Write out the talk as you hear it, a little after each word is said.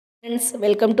Friends,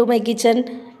 welcome to my kitchen.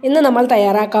 ഇന്ന് നമ്മൾ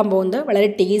തയ്യാറാക്കാൻ പോകുന്നത് വളരെ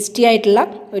ടേസ്റ്റി ആയിട്ടുള്ള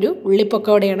ഒരു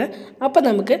ഉള്ളിപ്പക്കോടയാണ്. അപ്പോൾ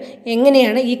നമുക്ക്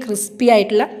എങ്ങനെയാണ് ഈ ക്രിസ്പി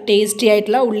ആയിട്ടുള്ള ടേസ്റ്റി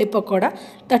ആയിട്ടുള്ള ഉള്ളിപ്പക്കോട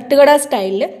തട്ടുകട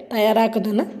സ്റ്റൈലിൽ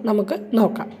തയ്യാറാക്കുന്നതെന്ന് നമുക്ക്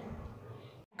നോക്കാം.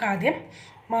 ആദ്യം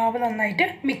മാവ് നന്നായിട്ട്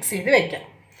മിക്സ് ചെയ്ത് വയ്ക്കാം.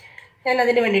 ഞാൻ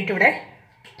അതിന് വേണ്ടിയിട്ട് ഇവിടെ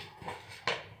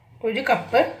 1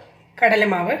 കപ്പ്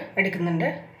കടലമാവ് എടുക്കുന്നുണ്ട്.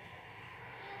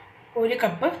 1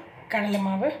 കപ്പ്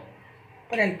കടലമാവ്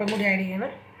ഒരല്പം കൂടി ആഡ്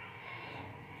ചെയ്യണം.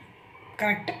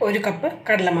 Correct 1 cup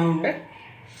കടലമാവുണ്ട്.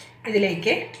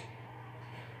 ഇതിലേക്ക്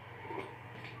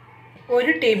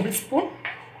 1 ടേബിൾ സ്പൂൺ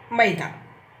മൈദ,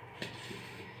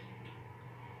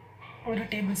 1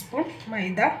 ടേബിൾ സ്പൂൺ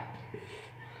മൈദ.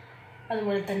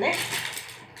 അതുപോലെ തന്നെ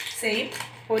സെയിം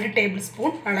 1 ടേബിൾ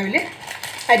സ്പൂൺ അളവിൽ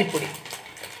അരിപ്പൊടി.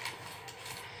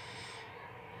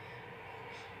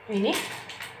 ഇനി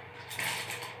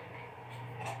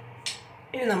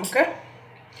നമുക്ക്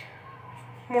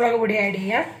മുളക് പൊടി ആഡ്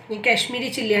ചെയ്യാം. ഈ കാശ്മീരി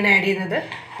ചില്ലിയാണ് ആഡ് ചെയ്യുന്നത്.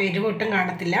 എരിവ് ഒട്ടും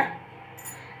കാണത്തില്ല.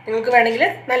 നിങ്ങൾക്ക് വേണമെങ്കിൽ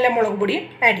നല്ല മുളക് പൊടിയും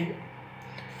ആഡ് ചെയ്യും.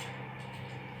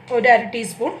 1/2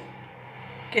 ടീസ്പൂൺ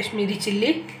കാശ്മീരി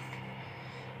ചില്ലി.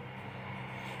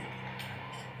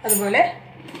 അതുപോലെ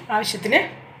ആവശ്യത്തിന്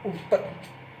ഉപ്പ്.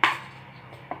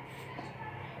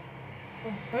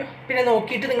 പിന്നെ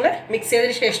നോക്കിയിട്ട് നിങ്ങൾ മിക്സ്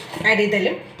ചെയ്തതിന് ശേഷം ആഡ്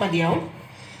ചെയ്താലും മതിയാവും.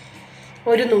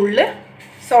 1 നുള്ള്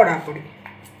സോഡാപ്പൊടി,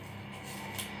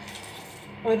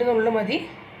 1 നുള്ള് മതി.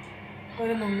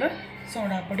 1 നുള്ള്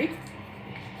സോഡാപ്പൊടി.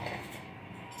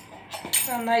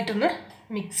 നന്നായിട്ടൊന്ന്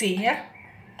മിക്സ് ചെയ്യുക.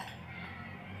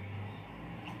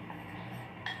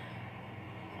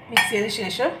 മിക്സ് ചെയ്ത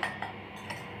ശേഷം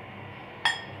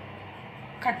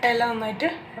കട്ടയെല്ലാം നന്നായിട്ട്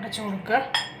ഉടച്ചു കൊടുക്കുക.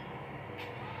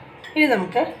 ഇനി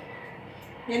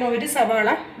ഞാൻ 1 സവാള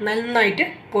നന്നായിട്ട്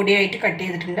പൊടിയായിട്ട് കട്ട്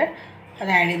ചെയ്തിട്ടുണ്ട്. അത്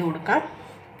ആഡ് ചെയ്ത് കൊടുക്കാം.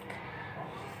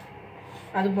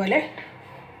 അതുപോലെ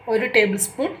 1 ടേബിൾ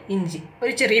സ്പൂൺ ഇഞ്ചി,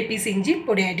 ഒരു ചെറിയ പീസ് ഇഞ്ചി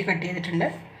പൊടിയായിട്ട് കട്ട് ചെയ്തിട്ടുണ്ട്.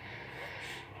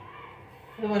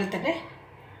 അതുപോലെ തന്നെ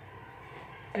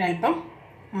ഒരല്പം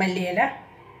മല്ലിയില,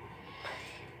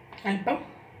 അല്പം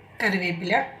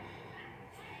കറിവേപ്പില.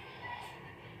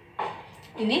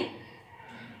 ഇനി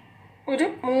ഒരു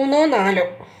 3-4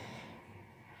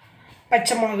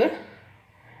 പച്ചമുളക്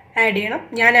ആഡ് ചെയ്യണം.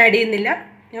 ഞാൻ ആഡ് ചെയ്യുന്നില്ല,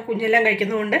 ഞാൻ കുഞ്ഞെല്ലാം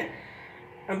കഴിക്കുന്നതുകൊണ്ട്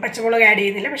പച്ചമുളക് ആഡ്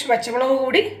ചെയ്യുന്നില്ല. പക്ഷെ പച്ചമുളക്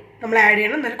കൂടി നമ്മൾ ആഡ്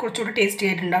ചെയ്യണം, എന്നാലും കുറച്ചുകൂടി ടേസ്റ്റി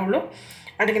ആയിട്ടുണ്ടാവുള്ളൂ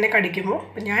അതിങ്ങനെ കടിക്കുമ്പോൾ.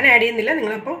 അപ്പം ഞാൻ ആഡ് ചെയ്യുന്നില്ല.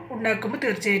 നിങ്ങളപ്പോൾ ഉണ്ടാക്കുമ്പോൾ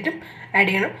തീർച്ചയായിട്ടും ആഡ്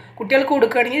ചെയ്യണം. കുട്ടികൾക്ക്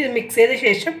കൊടുക്കുകയാണെങ്കിൽ ഇത് മിക്സ് ചെയ്ത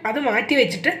ശേഷം അത് മാറ്റി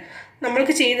വെച്ചിട്ട്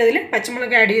നമ്മൾക്ക് ചെയ്യുന്നതിൽ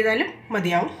പച്ചമുളക് ആഡ് ചെയ്താലും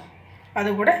മതിയാവും.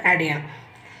 അതുകൂടെ ആഡ് ചെയ്യണം.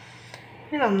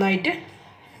 ഇനി നന്നായിട്ട്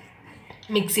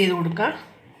മിക്സ് ചെയ്ത് കൊടുക്കുക.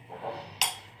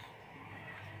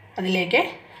 അതിലേക്ക്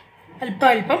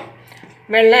അല്പം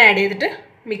വെള്ളം ആഡ് ചെയ്തിട്ട്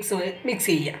മിക്സ്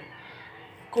ചെയ്യുക.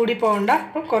 കൂടി പോകണ്ട.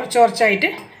 അപ്പോൾ കുറച്ചായിട്ട്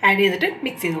ആഡ് ചെയ്തിട്ട്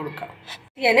മിക്സ് ചെയ്ത് കൊടുക്കാം.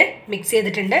 ഞാൻ മിക്സ്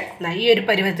ചെയ്തിട്ടുണ്ട്. ഈ ഒരു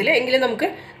പരുവത്തിൽ എങ്കിലും നമുക്ക്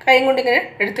കൈ കൊണ്ട് ഇങ്ങനെ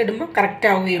എടുത്തിടുമ്പോൾ കറക്റ്റ്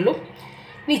ആവുകയുള്ളൂ.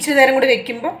 ഇനി ഇച്ചിരി നേരം കൂടി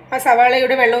വെക്കുമ്പോൾ ആ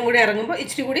സവാളയുടെ വെള്ളവും കൂടി ഇറങ്ങുമ്പോൾ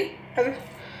ഇച്ചിരി കൂടി അത്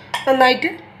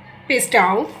നന്നായിട്ട് പേസ്റ്റ്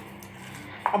ആവും.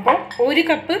 അപ്പോൾ 1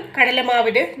 കപ്പ്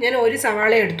കടലമാവിന് ഞാൻ 1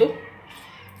 സവാള എടുത്തു.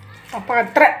 അപ്പോൾ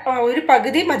അത്ര ഒരു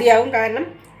പകുതി മതിയാവും. കാരണം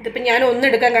ഇതിപ്പോൾ ഞാൻ 1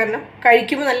 എടുക്കാൻ കാരണം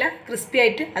കഴിക്കുമ്പോൾ നല്ല ക്രിസ്പി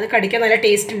ആയിട്ട് അത് കടിക്കാൻ നല്ല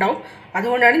ടേസ്റ്റ് ഉണ്ടാവും.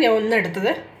 അതുകൊണ്ടാണ് ഞാൻ 1 എടുത്തത്.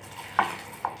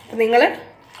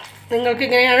 നിങ്ങൾക്ക്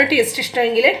ഇങ്ങനെയാണ് ടേസ്റ്റ്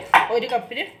ഇഷ്ടമെങ്കിൽ 1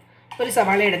 കപ്പിന് 1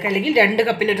 സവാള എടുക്കുക, അല്ലെങ്കിൽ 2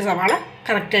 കപ്പിന് 1 സവാള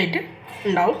കറക്റ്റായിട്ട്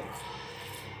ഉണ്ടാവും.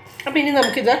 അപ്പോൾ ഇനി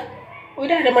നമുക്കിത്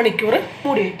ഒരു അരമണിക്കൂർ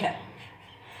മൂടി വയ്ക്കാം.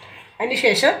 അതിന്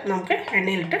ശേഷം നമുക്ക്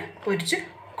എണ്ണയിലിട്ട് പൊരിച്ച്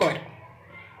കോരാം.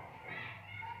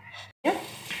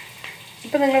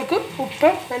 ഇപ്പോൾ നിങ്ങൾക്ക് ഉപ്പ്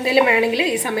എന്തെങ്കിലും വേണമെങ്കിൽ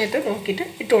ഈ സമയത്ത് നോക്കിയിട്ട്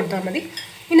ഇട്ട് കൊടുത്താൽ മതി.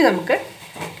 ഇനി നമുക്ക്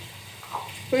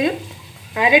ഒരു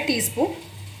 1/2 ടീസ്പൂൺ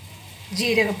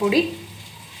ജീരകപ്പൊടി,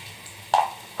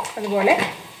 അതുപോലെ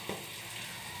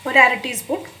 1/2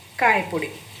 ടീസ്പൂൺ കായപ്പൊടി,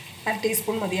 1/2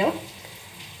 ടീസ്പൂൺ മതിയാവും.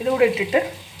 ഇതുകൂടെ ഇട്ടിട്ട്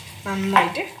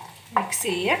നന്നായിട്ട് മിക്സ്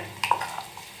ചെയ്യുക.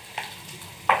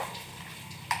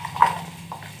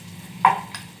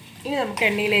 ഇനി നമുക്ക്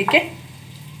എണ്ണയിലേക്ക്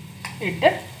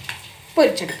ഇട്ട്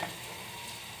പൊരിച്ചെടുക്കാം.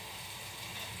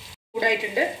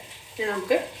 ചൂടായിട്ടുണ്ട്. ഇനി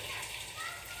നമുക്ക്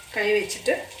കൈ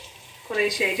വെച്ചിട്ട്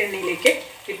കുറേശ്ശെയായിട്ട് എണ്ണയിലേക്ക്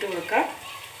ഇട്ട് കൊടുക്കാം.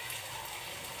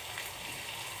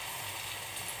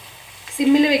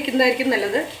 സിമ്മിൽ വെക്കുന്നതായിരിക്കും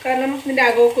നല്ലത്. കാരണം ഇതിൻ്റെ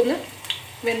അകമൊക്കെ ഒന്ന്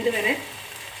വെന്ത് വരാൻ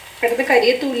പെട്ടെന്ന്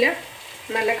കരിയത്തുമില്ല,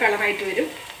 നല്ല കളറായിട്ട് വരും.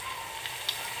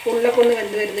 ഉള്ളൊക്കെ ഒന്ന്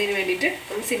വെന്ത് വരുന്നതിന് വേണ്ടിയിട്ട്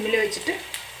നമ്മൾ സിമ്മിൽ വെച്ചിട്ട്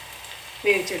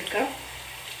വേവിച്ചെടുക്കാം.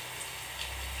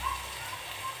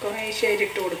 കുറേശ്ശെയായിട്ട്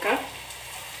ഇട്ട് കൊടുക്കാം.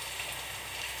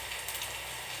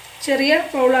 ചെറിയ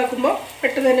ബൗളാക്കുമ്പോൾ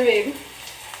പെട്ടെന്ന് തന്നെ വേകും,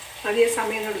 അധികം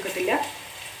സമയമൊന്നും എടുക്കത്തില്ല.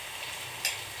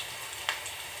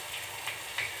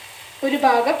 ഒരു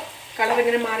ഭാഗം കളർ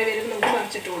ഇങ്ങനെ മാറി വരുമ്പോൾ നമുക്ക്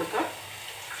മറിച്ചിട്ട് കൊടുക്കാം.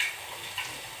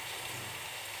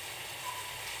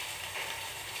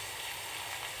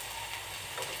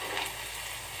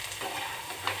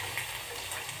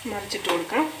 മറിച്ചിട്ട്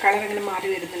കൊടുക്കാം. കളർ ഇങ്ങനെ മാറി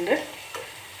വരുന്നുണ്ട്.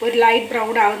 ഒരു ലൈറ്റ്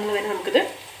ബ്രൗൺ ആവുന്നത് വരെ നമുക്കിത്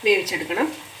വേവിച്ചെടുക്കണം.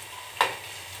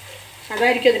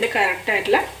 അതായിരിക്കും അതിൻ്റെ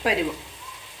കറക്റ്റായിട്ടുള്ള പരുവം.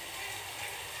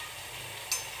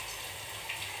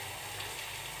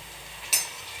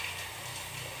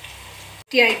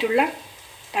 ആയിട്ടുള്ള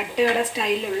തട്ടുകട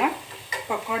സ്റ്റൈലിലുള്ള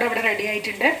പക്കോട ഇവിടെ റെഡി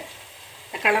ആയിട്ടുണ്ട്.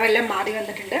 കളറെല്ലാം മാറി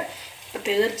വന്നിട്ടുണ്ട്. അപ്പോൾ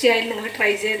തീർച്ചയായും നിങ്ങൾ ട്രൈ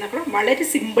ചെയ്ത് നോക്കണം. വളരെ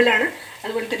സിമ്പിളാണ്.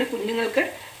 അതുപോലെ തന്നെ കുഞ്ഞുങ്ങൾക്ക്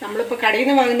നമ്മളിപ്പോൾ കടയിൽ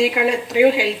നിന്ന് വാങ്ങുന്നതിനേക്കാൾ എത്രയോ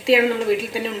ഹെൽത്തിയാണ് നമ്മൾ വീട്ടിൽ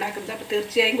തന്നെ ഉണ്ടാക്കുന്നത്. അപ്പോൾ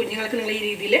തീർച്ചയായും കുഞ്ഞുങ്ങൾക്ക് നിങ്ങൾ ഈ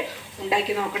രീതിയിൽ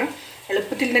ഉണ്ടാക്കി നോക്കണം.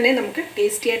 എളുപ്പത്തിൽ തന്നെ നമുക്ക്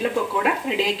ടേസ്റ്റി ആയിട്ടുള്ള പക്കോട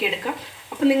റെഡിയാക്കി എടുക്കാം.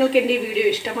 അപ്പോൾ നിങ്ങൾക്ക് എൻ്റെ ഈ വീഡിയോ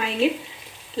ഇഷ്ടമായെങ്കിൽ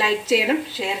ലൈക്ക് ചെയ്യണം,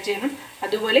 ഷെയർ ചെയ്യണം.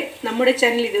 അതുപോലെ നമ്മുടെ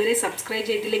ചാനൽ ഇതുവരെ സബ്സ്ക്രൈബ്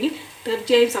ചെയ്തില്ലെങ്കിൽ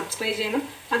തീർച്ചയായും സബ്സ്ക്രൈബ് ചെയ്യണം.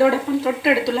 അതോടൊപ്പം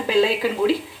തൊട്ടടുത്തുള്ള ബെല്ലൈക്കൺ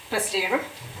കൂടി പ്രസ് ചെയ്യണം.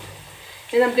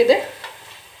 ഇനി നമുക്കിത്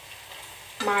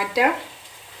മാറ്റാം.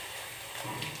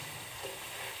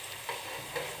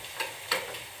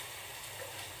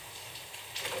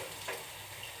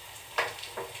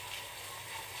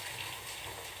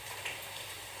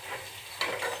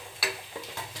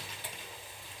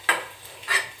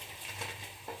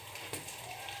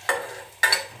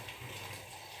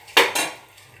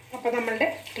 അപ്പോൾ നമ്മളുടെ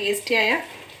ടേസ്റ്റിയായ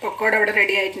പക്കോട ഇവിടെ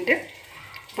റെഡി ആയിട്ടുണ്ട്.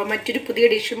 അപ്പോൾ മറ്റൊരു പുതിയ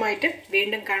ഡിഷുമായിട്ട്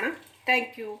വീണ്ടും കാണാം.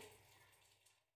 Thank you.